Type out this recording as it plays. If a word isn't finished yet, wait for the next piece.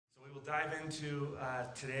dive into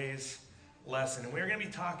today's lesson. And we're going to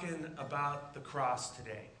be talking about the cross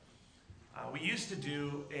today. We used to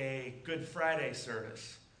do a Good Friday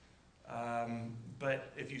service.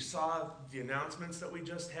 But if you saw the announcements that we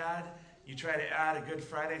just had, you try to add a Good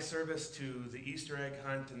Friday service to the Easter egg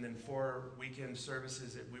hunt and then 4 weekend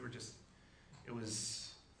services. It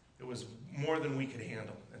was more than we could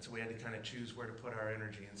handle. And so we had to kind of choose where to put our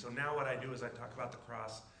energy. And so now what I do is I talk about the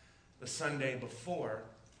cross the Sunday before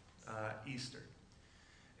Easter.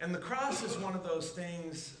 And the cross is one of those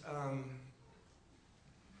things,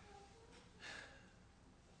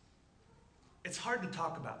 it's hard to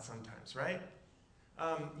talk about sometimes, right?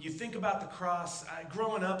 You think about the cross.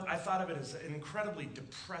 Growing up, I thought of it as an incredibly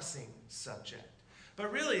depressing subject.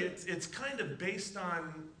 But really, it's kind of based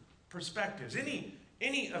on perspectives. Any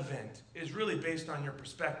event is really based on your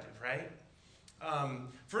perspective, right?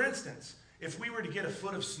 For instance, if we were to get a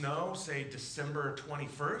foot of snow, say December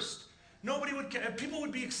 21st, people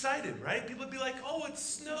would be excited, right? People would be like, oh, it's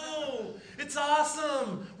snow. It's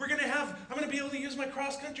awesome. I'm going to be able to use my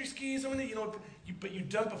cross-country skis. But you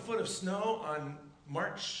dump a foot of snow on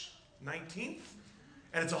March 19th,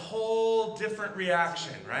 and it's a whole different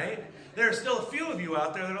reaction, right? There are still a few of you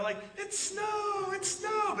out there that are like, it's snow.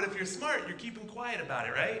 But if you're smart, you're keeping quiet about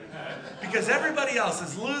it, right? Because everybody else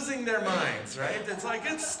is losing their minds, right? It's like,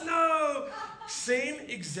 it's snow. Same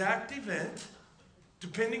exact event,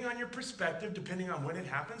 depending on your perspective, depending on when it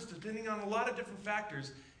happens, depending on a lot of different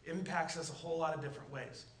factors, impacts us a whole lot of different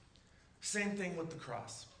ways. Same thing with the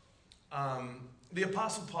cross. The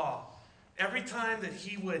Apostle Paul, every time that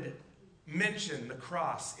he would mention the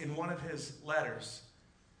cross in one of his letters,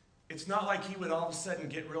 it's not like he would all of a sudden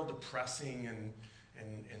get real depressing and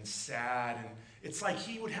sad. And it's like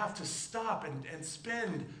he would have to stop and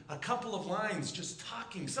spend a couple of lines just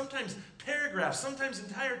talking, sometimes paragraphs, sometimes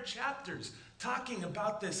entire chapters, talking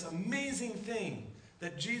about this amazing thing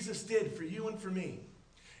that Jesus did for you and for me.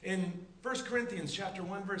 In 1 Corinthians chapter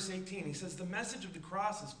 1, verse 18, he says, the message of the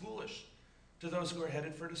cross is foolish to those who are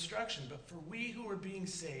headed for destruction, but for we who are being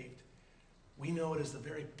saved, we know it is the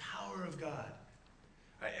very power of God.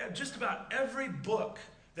 Just about every book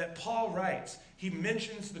that Paul writes, he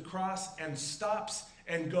mentions the cross and stops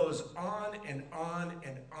and goes on and on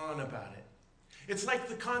and on about it. It's like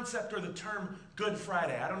the concept or the term Good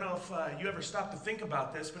Friday. I don't know if you ever stop to think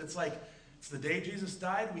about this, but it's like, it's the day Jesus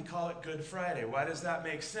died, we call it Good Friday. Why does that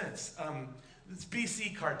make sense? It's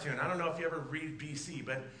BC cartoon. I don't know if you ever read BC,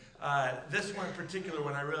 but this one particular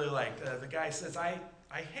one I really liked. The guy says, I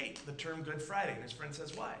hate the term Good Friday. And his friend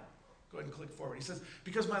says, why? Go ahead and click forward. He says,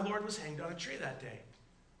 because my Lord was hanged on a tree that day.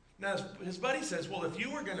 Now, his buddy says, well, if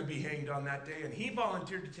you were going to be hanged on that day and he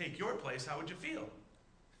volunteered to take your place, how would you feel?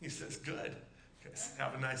 He says, good.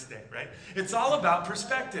 Have a nice day, right? It's all about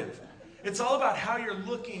perspective. It's all about how you're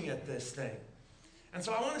looking at this thing. And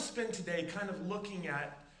so I want to spend today kind of looking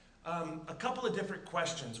at a couple of different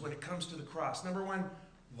questions when it comes to the cross. Number one,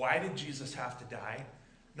 why did Jesus have to die?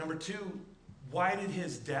 Number two, why did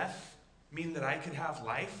his death mean that I could have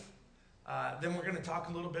life? Then we're going to talk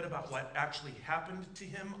a little bit about what actually happened to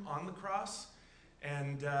him on the cross,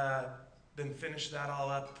 and then finish that all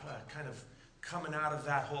up, kind of coming out of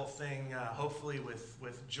that whole thing, hopefully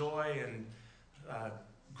with joy and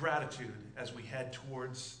gratitude as we head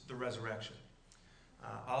towards the resurrection.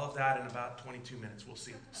 All of that in about 22 minutes, we'll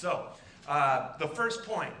see. So, the first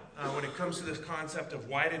point when it comes to this concept of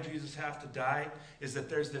why did Jesus have to die is that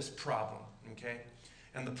there's this problem, okay?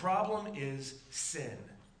 And the problem is sin.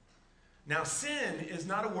 Now, sin is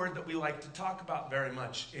not a word that we like to talk about very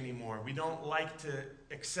much anymore. We don't like to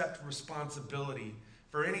accept responsibility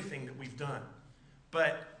for anything that we've done.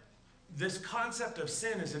 But this concept of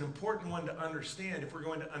sin is an important one to understand if we're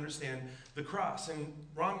going to understand the cross. In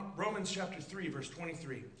Romans chapter 3, verse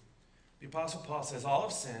 23, the Apostle Paul says, all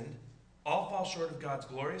have sinned, all fall short of God's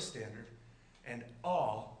glorious standard, and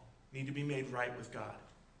all need to be made right with God.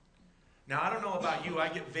 Now, I don't know about you, I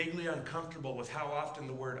get vaguely uncomfortable with how often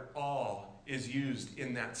the word all is used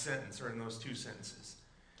in that sentence or in those two sentences.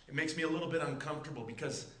 It makes me a little bit uncomfortable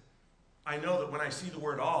because I know that when I see the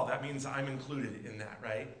word all, that means I'm included in that,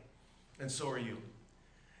 right? And so are you.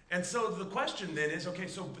 And so the question then is, okay,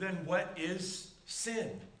 so then what is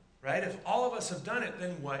sin, right? If all of us have done it,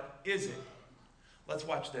 then what is it? Let's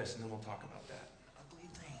watch this and then we'll talk about that. Ugly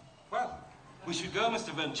thing. Well, we should go,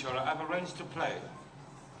 Mr. Ventura. I've arranged to play.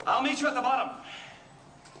 I'll meet you at the bottom.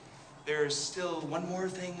 There's still one more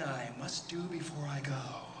thing I must do before I go.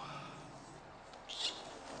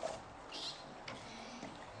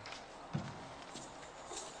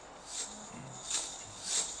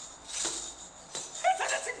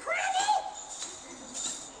 It's incredible!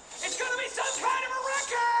 It's gonna be some kind of a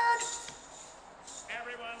record!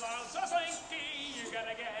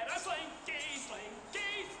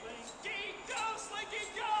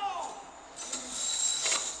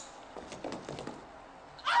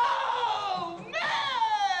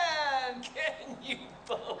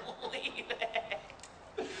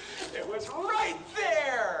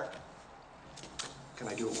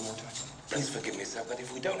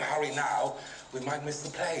 we don't hurry now, we might miss the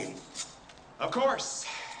plane. Of course.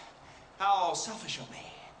 How selfish of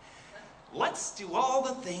me. Let's do all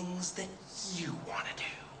the things that you want to do.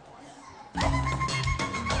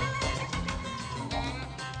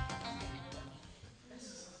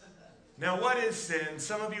 Now, what is sin?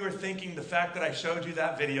 Some of you are thinking the fact that I showed you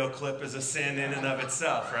that video clip is a sin in and of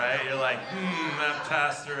itself, right? You're like, that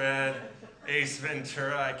Pastor Ed, Ace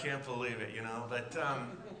Ventura, I can't believe it, you know? But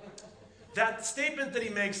that statement that he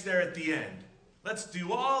makes there at the end, let's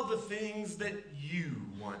do all the things that you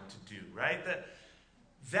want to do, right?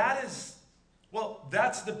 That is, well,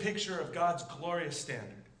 that's the picture of God's glorious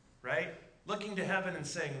standard, right? Looking to heaven and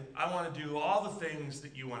saying, I want to do all the things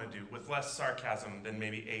that you want to do, with less sarcasm than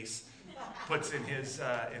maybe Ace puts in his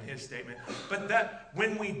statement. But that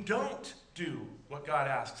when we don't do what God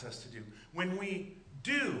asks us to do, when we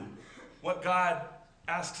do what God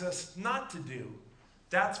asks us not to do,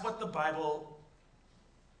 that's what the Bible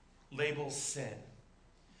labels sin.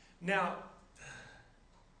 Now,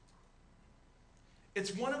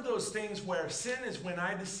 it's one of those things where sin is when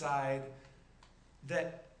I decide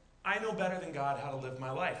that I know better than God how to live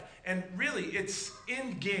my life. And really, it's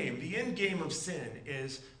end game. The end game of sin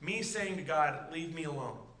is me saying to God, leave me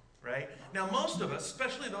alone, right? Now, most of us,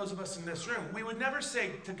 especially those of us in this room, we would never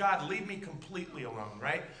say to God, leave me completely alone,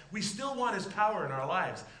 right? We still want his power in our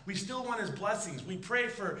lives. We still want his blessings. We pray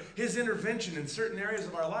for his intervention in certain areas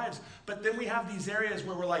of our lives. But then we have these areas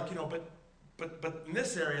where we're like, you know, but in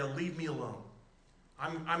this area, leave me alone.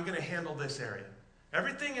 I'm going to handle this area.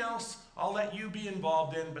 Everything else, I'll let you be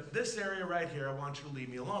involved in, but this area right here, I want you to leave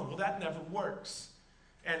me alone. Well, that never works.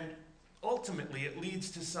 And ultimately, it leads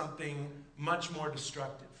to something much more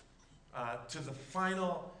destructive, to the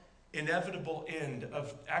final, inevitable end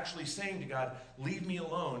of actually saying to God, leave me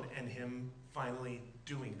alone, and him finally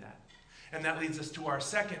doing that. And that leads us to our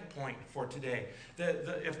second point for today.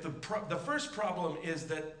 The first problem is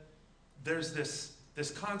that there's this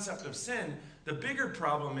concept of sin, the bigger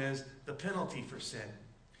problem is the penalty for sin.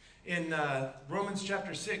 In Romans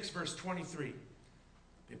chapter 6, verse 23,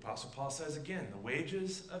 the Apostle Paul says again, the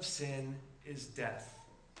wages of sin is death.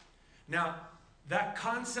 Now, that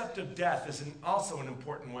concept of death is also an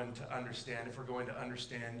important one to understand if we're going to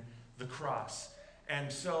understand the cross.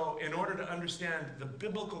 And so in order to understand the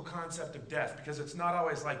biblical concept of death, because it's not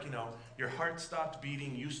always like, you know, your heart stopped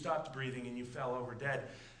beating, you stopped breathing, and you fell over dead.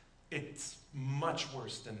 It's much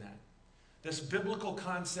worse than that. This biblical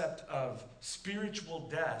concept of spiritual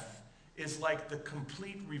death is like the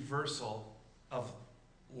complete reversal of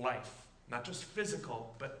life. Not just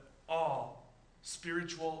physical, but all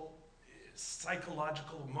spiritual,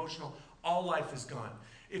 psychological, emotional, all life is gone.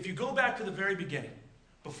 If you go back to the very beginning,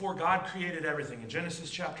 before God created everything, in Genesis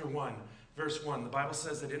chapter 1, verse 1, the Bible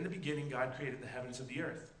says that in the beginning God created the heavens and the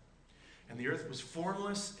earth. And the earth was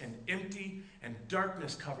formless and empty, and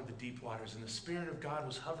darkness covered the deep waters, and the Spirit of God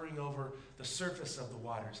was hovering over the surface of the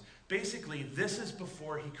waters. Basically, this is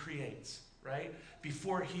before he creates, right?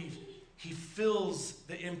 Before he fills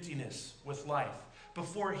the emptiness with life.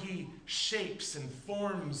 Before he shapes and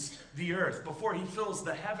forms the earth. Before he fills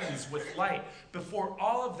the heavens with light. Before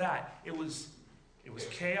all of that, it was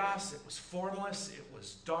chaos, it was formless, it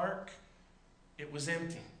was dark, it was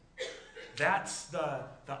empty. That's the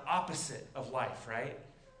opposite of life, right?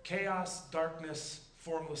 Chaos, darkness,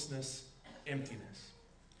 formlessness, emptiness.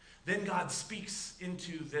 Then God speaks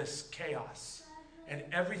into this chaos, and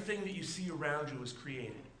everything that you see around you is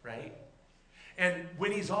created, right? And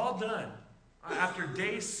when he's all done, after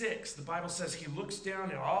day 6, the Bible says he looks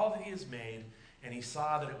down at all that he has made, and he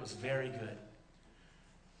saw that it was very good.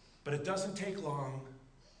 But it doesn't take long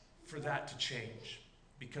for that to change.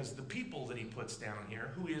 Because the people that he puts down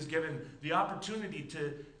here, who he has given the opportunity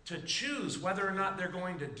to choose whether or not they're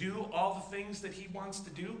going to do all the things that he wants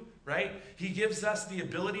to do, right? He gives us the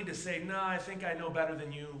ability to say, no, I think I know better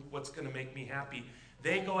than you what's going to make me happy.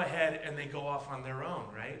 They go ahead and they go off on their own,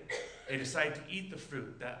 right? They decide to eat the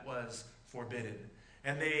fruit that was forbidden.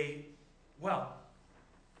 And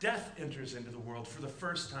death enters into the world for the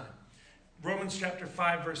first time. Romans chapter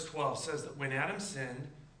 5, verse 12 says that when Adam sinned,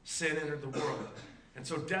 sin entered the world. And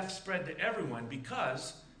so death spread to everyone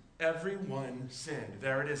because everyone sinned.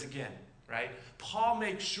 There it is again, right? Paul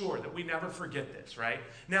makes sure that we never forget this, right?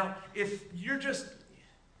 Now, if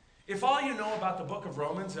all you know about the book of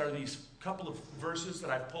Romans are these couple of verses that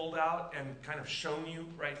I've pulled out and kind of shown you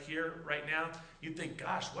right here, right now, you'd think,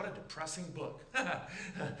 gosh, what a depressing book.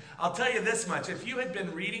 I'll tell you this much. If you had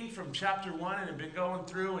been reading from chapter 1 and had been going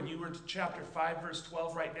through and you were to chapter 5, verse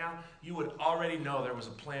 12 right now, you would already know there was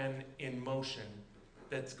a plan in motion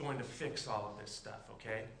that's going to fix all of this stuff,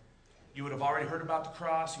 okay? You would have already heard about the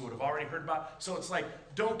cross. You would have already heard about... So it's like,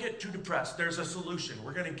 don't get too depressed. There's a solution.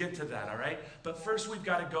 We're going to get to that, all right? But first we've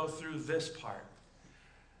got to go through this part.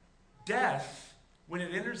 Death, when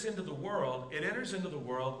it enters into the world, it enters into the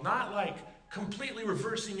world not like completely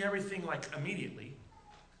reversing everything like immediately,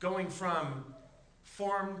 going from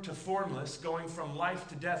form to formless, going from life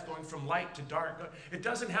to death, going from light to dark. It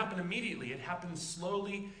doesn't happen immediately. It happens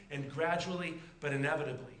slowly and gradually, but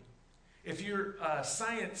inevitably. If you're a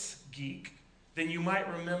science geek, then you might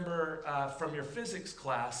remember from your physics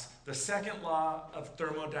class the second law of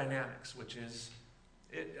thermodynamics, which is,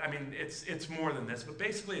 it's more than this, but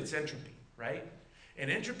basically it's entropy, right? And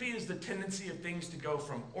entropy is the tendency of things to go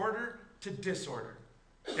from order to disorder.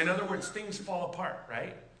 In other words, things fall apart,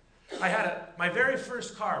 right? My very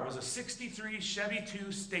first car was a 63 Chevy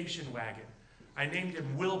 2 station wagon. I named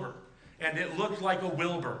him Wilbur, and it looked like a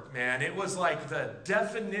Wilbur, man. It was like the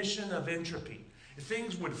definition of entropy.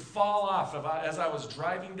 Things would fall off as I was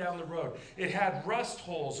driving down the road. It had rust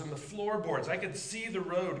holes in the floorboards. I could see the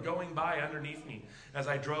road going by underneath me as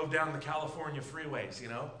I drove down the California freeways, you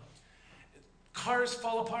know. Cars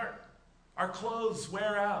fall apart. Our clothes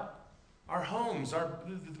wear out. Our homes,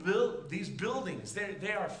 these buildings,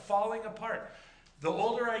 they are falling apart. The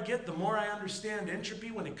older I get, the more I understand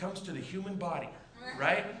entropy when it comes to the human body,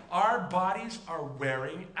 right? Our bodies are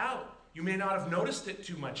wearing out. You may not have noticed it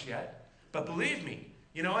too much yet, but believe me,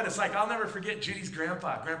 you know, and it's like, I'll never forget Judy's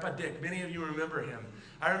grandpa, Grandpa Dick. Many of you remember him.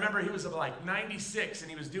 I remember he was like 96 and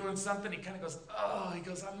he was doing something. He kind of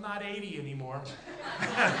goes, I'm not 80 anymore.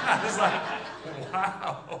 I was like,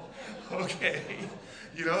 wow, okay.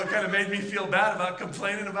 You know, it kind of made me feel bad about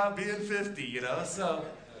complaining about being 50, you know. So,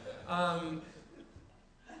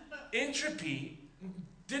 entropy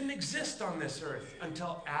didn't exist on this earth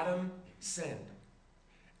until Adam sinned.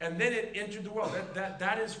 And then it entered the world.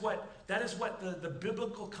 That is what the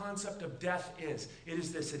biblical concept of death is. It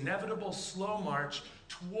is this inevitable slow march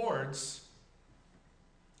towards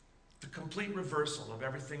the complete reversal of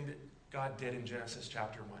everything that God did in Genesis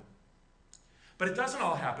chapter 1. But it doesn't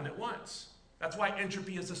all happen at once. That's why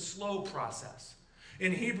entropy is a slow process.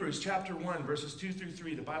 In Hebrews chapter 1, verses 2 through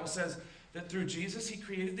 3, the Bible says that through Jesus he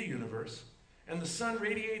created the universe, and the Son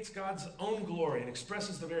radiates God's own glory and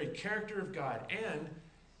expresses the very character of God, and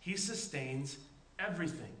he sustains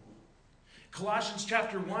everything. Colossians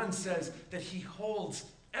chapter 1 says that he holds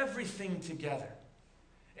everything together.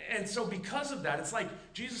 And so because of that, it's like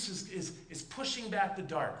Jesus is pushing back the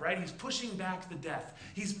dark, right? He's pushing back the death.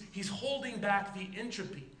 He's holding back the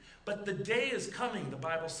entropy. But the day is coming, the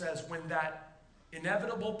Bible says, when that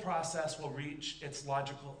inevitable process will reach its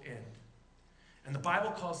logical end. And the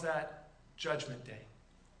Bible calls that Judgment Day.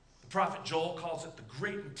 The prophet Joel calls it the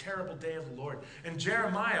great and terrible day of the Lord. And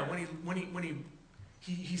Jeremiah, when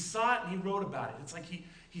he saw it and he wrote about it. It's like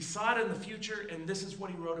he saw it in the future, and this is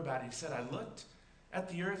what he wrote about it. He said, I looked at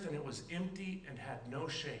the earth and it was empty and had no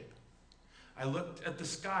shape. I looked at the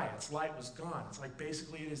sky, its light was gone. It's like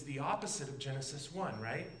basically it is the opposite of Genesis 1,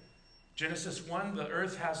 right? Genesis 1, the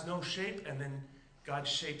earth has no shape, and then God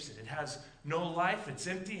shapes it. It has no life, it's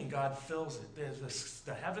empty, and God fills it.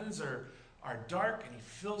 The heavens are dark, and he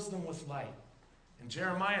fills them with light. And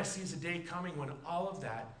Jeremiah sees a day coming when all of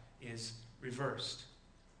that is reversed.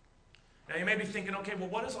 Now you may be thinking, okay, well,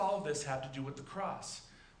 what does all of this have to do with the cross?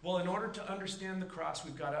 Well, in order to understand the cross,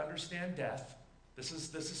 we've got to understand death. This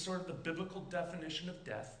is sort of the biblical definition of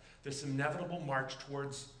death, this inevitable march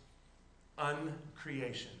towards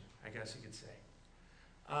uncreation, I guess you could say.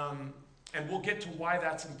 And we'll get to why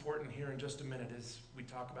that's important here in just a minute as we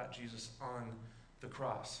talk about Jesus on the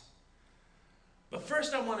cross. But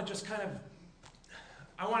first I want to just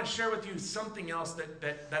I want to share with you something else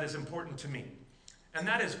that is important to me. And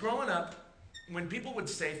that is, growing up, when people would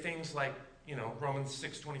say things like, you know, Romans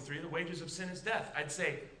 6:23, the wages of sin is death, I'd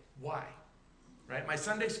say, why? Right? My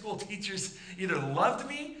Sunday school teachers either loved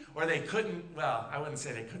me or they couldn't, well, I wouldn't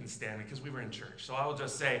say they couldn't stand me because we were in church. So I will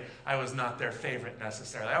just say I was not their favorite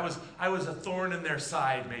necessarily. I was a thorn in their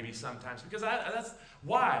side maybe sometimes because that's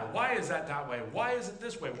why? Why is that way? Why is it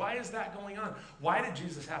this way? Why is that going on? Why did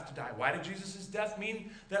Jesus have to die? Why did Jesus' death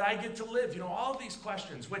mean that I get to live? You know, all of these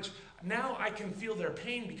questions, which now I can feel their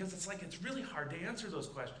pain because it's like it's really hard to answer those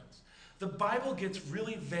questions. The Bible gets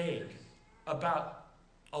really vague about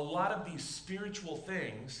a lot of these spiritual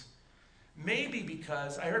things, maybe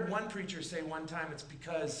because, I heard one preacher say one time, it's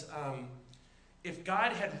because if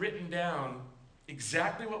God had written down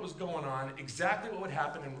exactly what was going on, exactly what would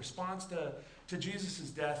happen in response to Jesus'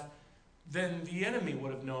 death, then the enemy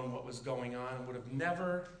would have known what was going on and would have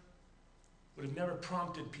never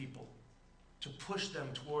prompted people to push them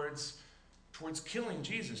towards killing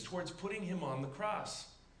Jesus, towards putting him on the cross.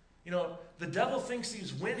 You know, the devil thinks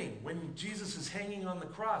he's winning when Jesus is hanging on the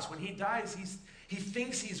cross. When he dies, he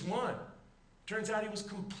thinks he's won. Turns out he was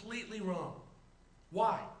completely wrong.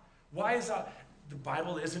 Why? Why is that? The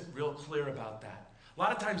Bible isn't real clear about that. A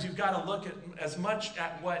lot of times you've got to look at as much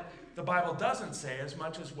at what the Bible doesn't say as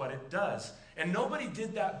much as what it does. And nobody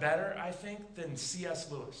did that better, I think, than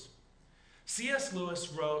C.S. Lewis. C.S.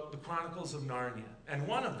 Lewis wrote the Chronicles of Narnia. And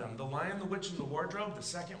one of them, The Lion, the Witch, and the Wardrobe, the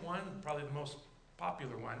second one, probably the most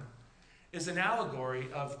popular one, is an allegory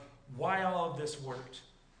of why all of this worked,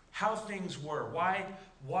 how things were, why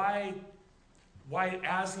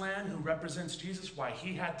Aslan, who represents Jesus, why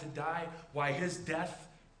he had to die, why his death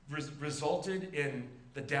resulted in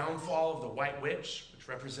the downfall of the White Witch, which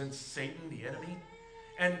represents Satan, the enemy.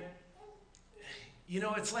 And, you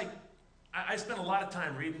know, it's like, I spent a lot of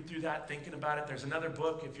time reading through that, thinking about it. There's another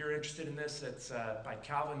book, if you're interested in this, it's by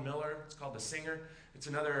Calvin Miller. It's called The Singer. It's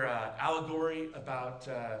another allegory about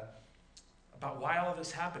why all of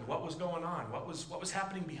this happened, what was going on, what was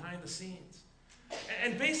happening behind the scenes.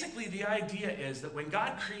 And basically the idea is that when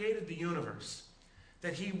God created the universe,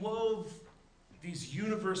 that he wove these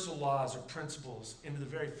universal laws or principles into the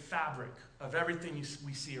very fabric of everything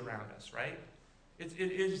we see around us, right? It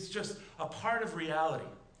is just a part of reality.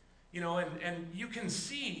 You know, and you can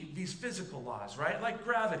see these physical laws, right? Like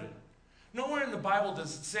gravity. Nowhere in the Bible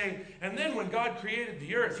does it say, and then when God created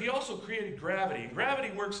the earth, he also created gravity. And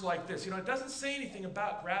gravity works like this. You know, it doesn't say anything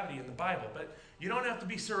about gravity in the Bible, but you don't have to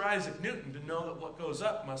be Sir Isaac Newton to know that what goes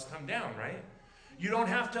up must come down, right? You don't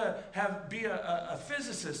have to be a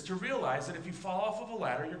physicist to realize that if you fall off of a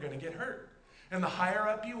ladder, you're going to get hurt. And the higher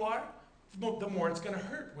up you are, the more it's going to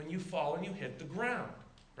hurt when you fall and you hit the ground.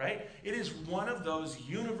 Right? It is one of those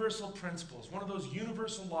universal principles, one of those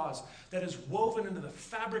universal laws that is woven into the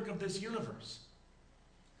fabric of this universe.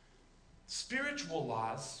 Spiritual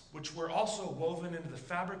laws, which were also woven into the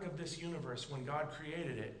fabric of this universe when God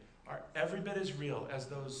created it, are every bit as real as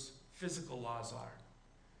those physical laws are.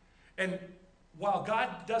 And while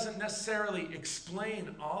God doesn't necessarily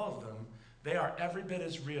explain all of them, they are every bit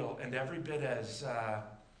as real and every bit as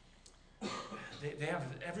they have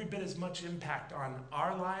every bit as much impact on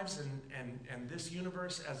our lives and this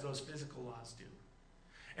universe as those physical laws do.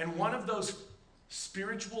 And one of those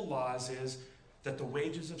spiritual laws is that the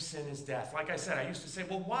wages of sin is death. Like I said, I used to say,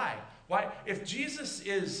 well, why? Why?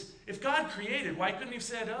 If God created, why couldn't he have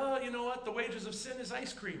said, oh, you know what, the wages of sin is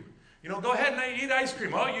ice cream. You know, go ahead and eat ice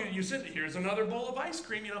cream. Oh, you said, here's another bowl of ice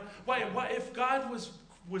cream. You know, why if God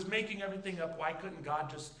was making everything up, why couldn't God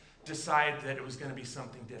just decide that it was going to be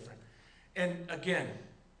something different? And again,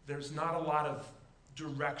 there's not a lot of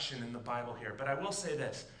direction in the Bible here, but I will say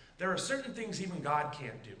this. There are certain things even God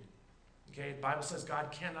can't do. Okay, the Bible says God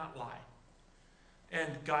cannot lie. And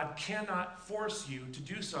God cannot force you to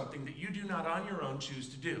do something that you do not on your own choose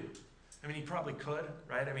to do. I mean, he probably could,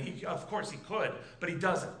 right? I mean, of course he could, but he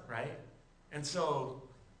doesn't, right? And so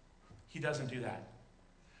he doesn't do that.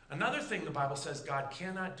 Another thing the Bible says God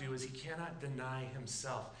cannot do is he cannot deny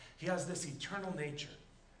himself. He has this eternal nature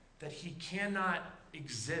that he cannot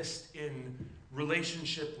exist in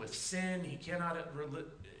relationship with sin. He cannot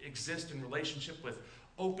exist in relationship with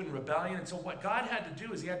open rebellion. And so what God had to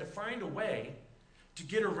do is he had to find a way to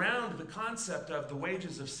get around the concept of the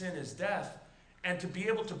wages of sin is death and to be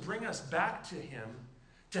able to bring us back to him,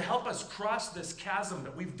 to help us cross this chasm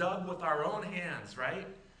that we've dug with our own hands, right?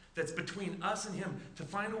 That's between us and him, to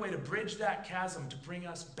find a way to bridge that chasm to bring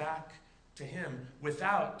us back to him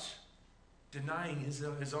without denying his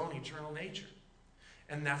own eternal nature.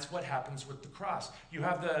 And that's what happens with the cross. You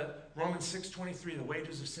have the Romans 6:23, the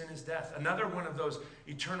wages of sin is death. Another one of those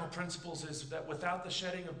eternal principles is that without the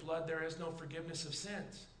shedding of blood, there is no forgiveness of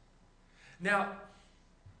sins. Now,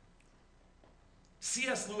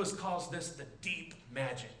 C.S. Lewis calls this the deep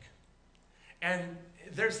magic. And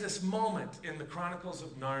there's this moment in the Chronicles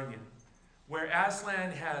of Narnia where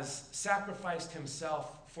Aslan has sacrificed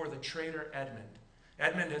himself for the traitor Edmund.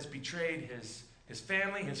 Edmund has betrayed his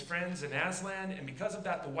family, his friends, and Aslan, and because of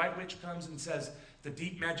that, the White Witch comes and says, the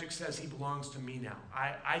deep magic says he belongs to me now.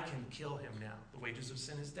 I can kill him now. The wages of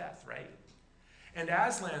sin is death, right? And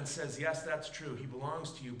Aslan says, yes, that's true. He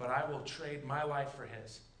belongs to you, but I will trade my life for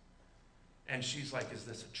his. And she's like, is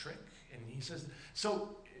this a trick? And he says,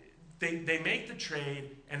 so they make the trade,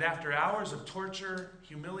 and after hours of torture,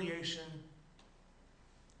 humiliation,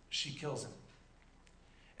 she kills him.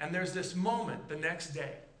 And there's this moment the next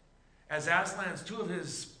day, as Aslan's, two of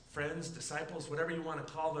his friends, disciples, whatever you want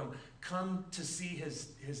to call them, come to see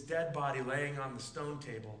his dead body laying on the stone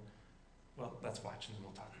table. Well, let's watch and then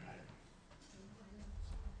we'll talk about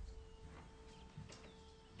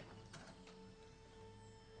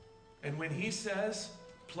it. And when he says,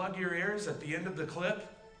 plug your ears at the end of the clip.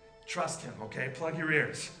 Trust him, okay? Plug your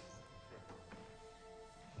ears.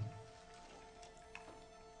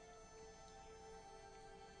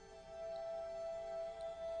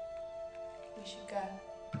 We should go.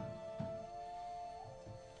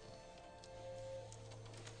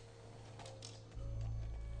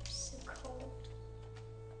 So cold.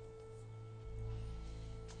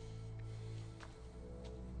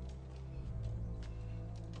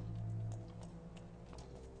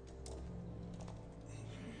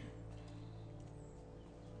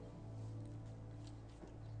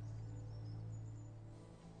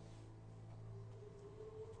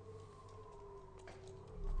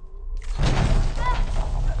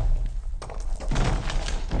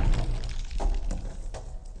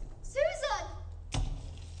 Susan!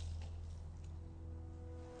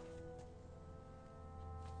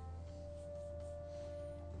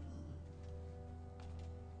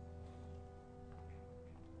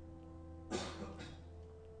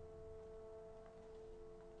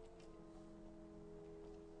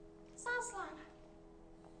 Aslan!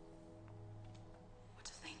 What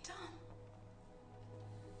have they done?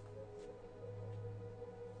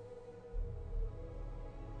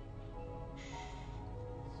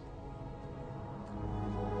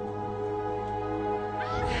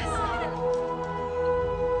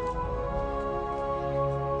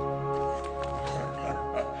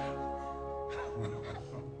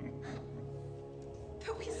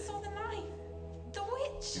 But we saw the knife. The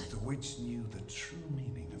witch. If the witch knew the true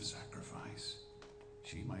meaning of sacrifice,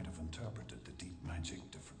 she might have interpreted the deep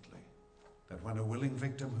magic differently. That when a willing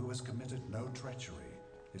victim who has committed no treachery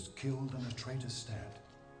is killed in a traitor's stead,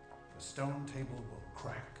 the stone table will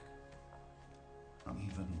crack,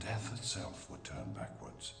 and even death itself would turn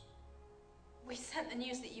backwards. We sent the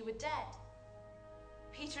news that you were dead.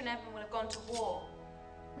 Peter and Evan would have gone to war.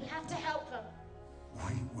 We have to help them.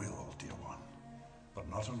 We will, dear one, but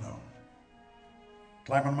not alone.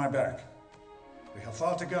 Climb on my back. We have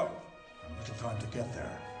far to go, and little time to get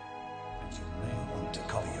there. And you may want to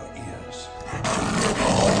cover your ears.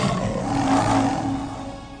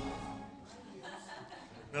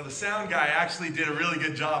 Now, the sound guy actually did a really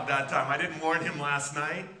good job that time. I didn't warn him last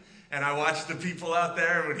night, and I watched the people out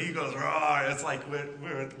there when he goes, "Roar," it's like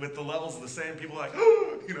with the levels the same, people are like,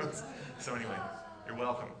 you know. So anyway, you're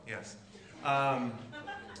welcome, yes.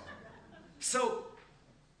 So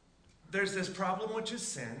there's this problem, which is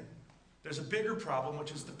sin. There's a bigger problem,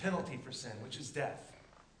 which is the penalty for sin, which is death.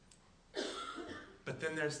 But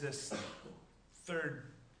then there's this third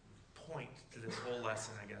point to this whole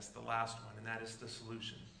lesson, I guess, the last one, and that is the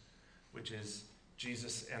solution, which is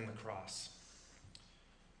Jesus and the cross.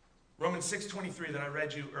 Romans 6:23 that I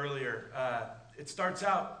read you earlier, it starts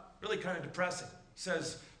out really kind of depressing. It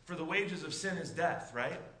says, for the wages of sin is death,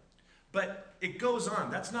 right? But it goes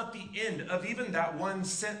on. That's not the end of even that one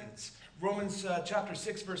sentence. Romans chapter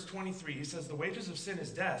 6, verse 23, he says, the wages of sin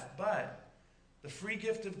is death, but the free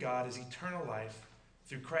gift of God is eternal life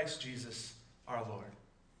through Christ Jesus our Lord.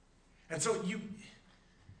 And so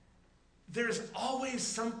there's always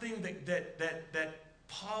something that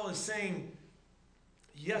Paul is saying,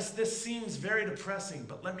 yes, this seems very depressing,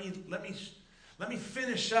 but let me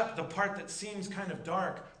finish up the part that seems kind of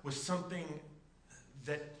dark with something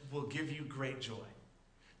that will give you great joy.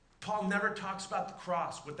 Paul never talks about the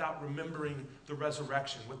cross without remembering the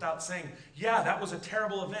resurrection, without saying, yeah, that was a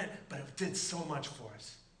terrible event, but it did so much for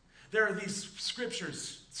us. There are these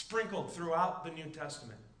scriptures sprinkled throughout the New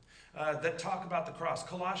Testament that talk about the cross.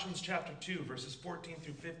 Colossians chapter 2, verses 14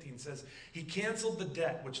 through 15 says, he canceled the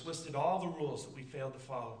debt which listed all the rules that we failed to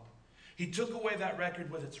follow. He took away that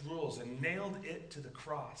record with its rules and nailed it to the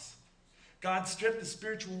cross. God stripped the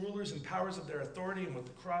spiritual rulers and powers of their authority, and with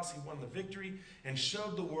the cross he won the victory and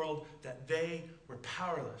showed the world that they were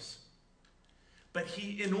powerless. But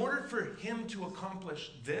in order for him to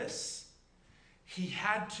accomplish this, he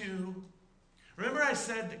had to, remember I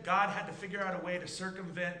said that God had to figure out a way to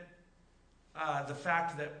circumvent the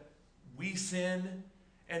fact that we sin,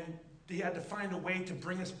 and he had to find a way to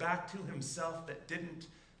bring us back to himself that didn't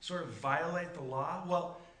sort of violate the law?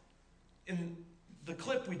 Well, in the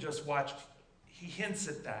clip we just watched, he hints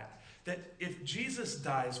at that if Jesus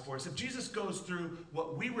dies for us, if Jesus goes through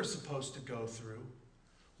what we were supposed to go through,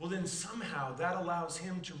 well then somehow that allows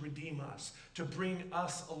him to redeem us, to bring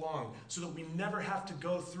us along, so that we never have to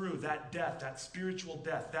go through that death, that spiritual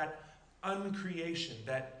death, that uncreation,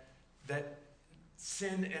 that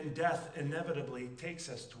sin and death inevitably takes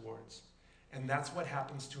us towards. And that's what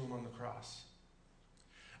happens to him on the cross.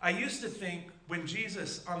 I used to think when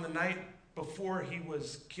Jesus, on the night before he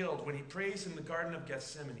was killed, when he prays in the Garden of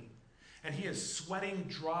Gethsemane, and he is sweating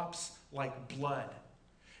drops like blood,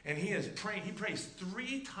 And he is praying. He prays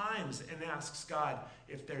 3 times and asks God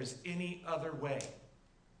if there's any other way.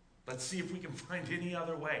 Let's see if we can find any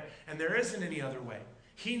other way. And there isn't any other way.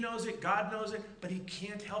 He knows it, God knows it, but he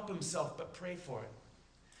can't help himself but pray for it.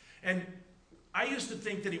 And I used to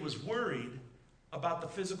think that he was worried about the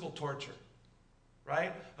physical torture,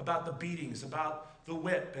 right? About the beatings, about the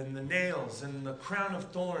whip and the nails and the crown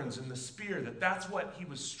of thorns and the spear, that's what he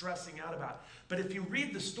was stressing out about. But if you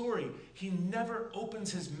read the story, he never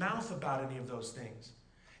opens his mouth about any of those things.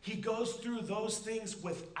 He goes through those things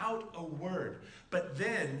without a word. But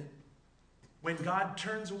then, when God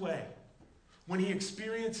turns away, when he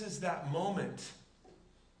experiences that moment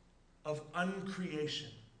of uncreation,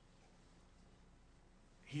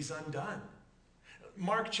 he's undone.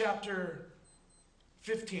 Mark chapter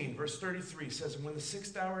 15, verse 33 says, "When the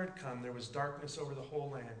 6th hour had come, there was darkness over the whole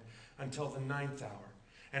land until the 9th hour.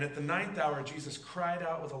 And at the 9th hour, Jesus cried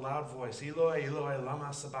out with a loud voice, 'Eloi, Eloi,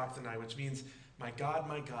 lama sabachthani,' which means, 'My God,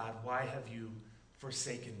 why have you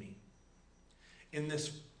forsaken me?'" In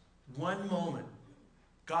this one moment,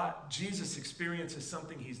 Jesus experiences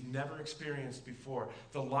something he's never experienced before.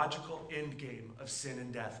 The logical end game of sin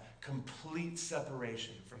and death. Complete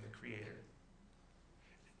separation from the Creator.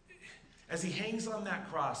 As he hangs on that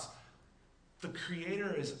cross, the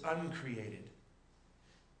Creator is uncreated.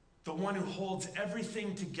 The one who holds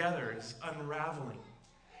everything together is unraveling.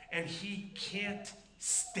 And he can't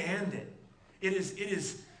stand it. It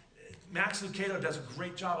is Max Lucado does a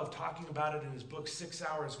great job of talking about it in his book, 6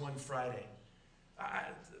 Hours One Friday.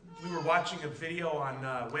 We were watching a video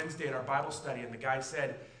on Wednesday at our Bible study, and the guy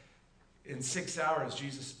said, in 6 hours,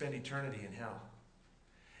 Jesus spent eternity in hell.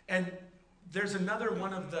 And there's another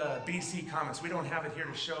one of the BC comments. We don't have it here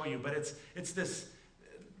to show you, but it's this.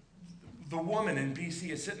 The woman in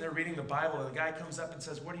BC is sitting there reading the Bible, and the guy comes up and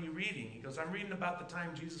says, "What are you reading?" He goes, "I'm reading about the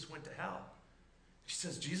time Jesus went to hell." She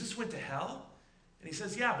says, "Jesus went to hell?" And he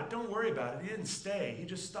says, "Yeah, but don't worry about it. He didn't stay. He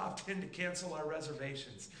just stopped in to cancel our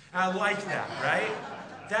reservations." And I like that,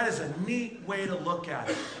 right? That is a neat way to look at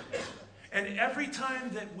it. And every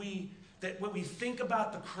time that when we think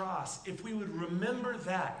about the cross, if we would remember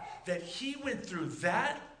that he went through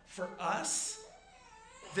that for us,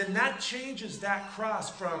 then that changes that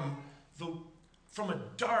cross from a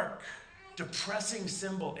dark, depressing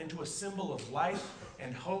symbol into a symbol of life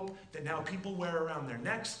and hope that now people wear around their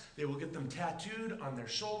necks. They will get them tattooed on their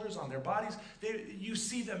shoulders, on their bodies. You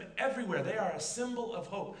see them everywhere. They are a symbol of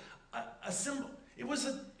hope. A symbol. It was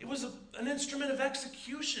an instrument of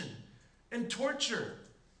execution and torture.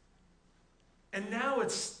 And now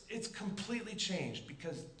it's completely changed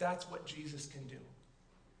because that's what Jesus can do.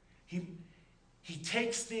 He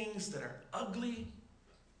takes things that are ugly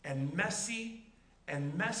and messy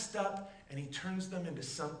and messed up, and he turns them into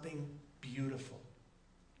something beautiful.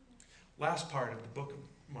 Last part of the book of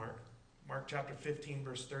Mark chapter 15,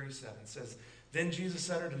 verse 37 says, "Then Jesus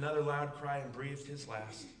uttered another loud cry and breathed his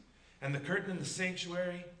last. And the curtain in the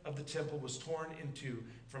sanctuary of the temple was torn in two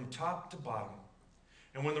from top to bottom.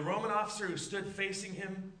 And when the Roman officer who stood facing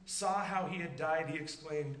him saw how he had died, he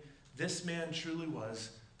exclaimed, 'This man truly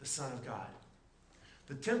was the Son of God.'"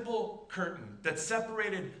 The temple curtain that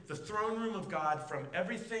separated the throne room of God from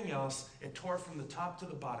everything else, it tore from the top to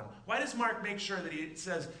the bottom. Why does Mark make sure that he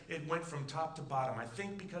says it went from top to bottom? I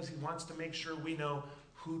think because he wants to make sure we know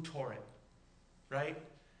who tore it, right?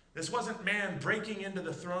 This wasn't man breaking into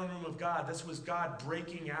the throne room of God. This was God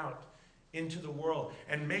breaking out into the world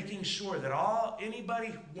and making sure that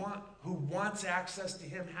anybody who wants access to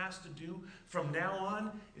him has to do from now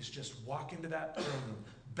on is just walk into that throne room,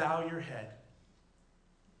 bow your head,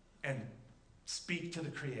 and speak to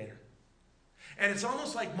the Creator. And it's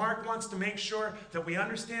almost like Mark wants to make sure that we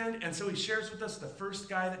understand, and so he shares with us the first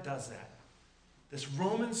guy that does that. This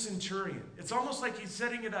Roman centurion. It's almost like he's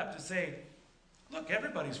setting it up to say, look,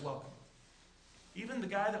 everybody's welcome. Even the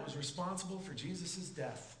guy that was responsible for Jesus'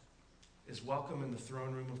 death is welcome in the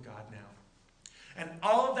throne room of God now. And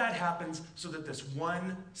all of that happens so that this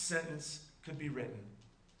one sentence could be written.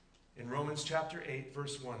 In Romans chapter 8,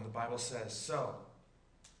 verse 1, the Bible says, "So,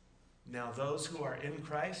 now those who are in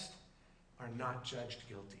Christ are not judged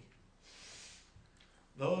guilty."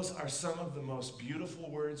 Those are some of the most beautiful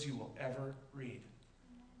words you will ever read.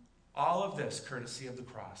 All of this courtesy of the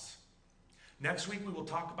cross. Next week we will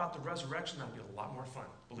talk about the resurrection. That'll be a lot more fun,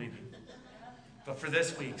 believe me. But for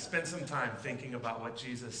this week, spend some time thinking about what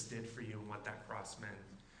Jesus did for you and what that cross meant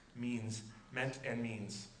and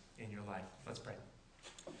means in your life. Let's pray.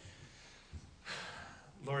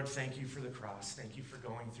 Lord, thank you for the cross. Thank you for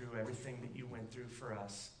going through everything that you went through for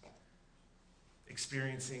us,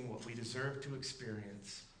 experiencing what we deserve to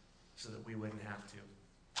experience so that we wouldn't have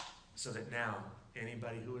to. so that now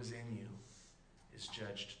anybody who is in you is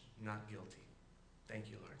judged not guilty. Thank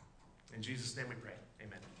you, Lord. In Jesus' name we pray.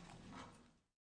 Amen.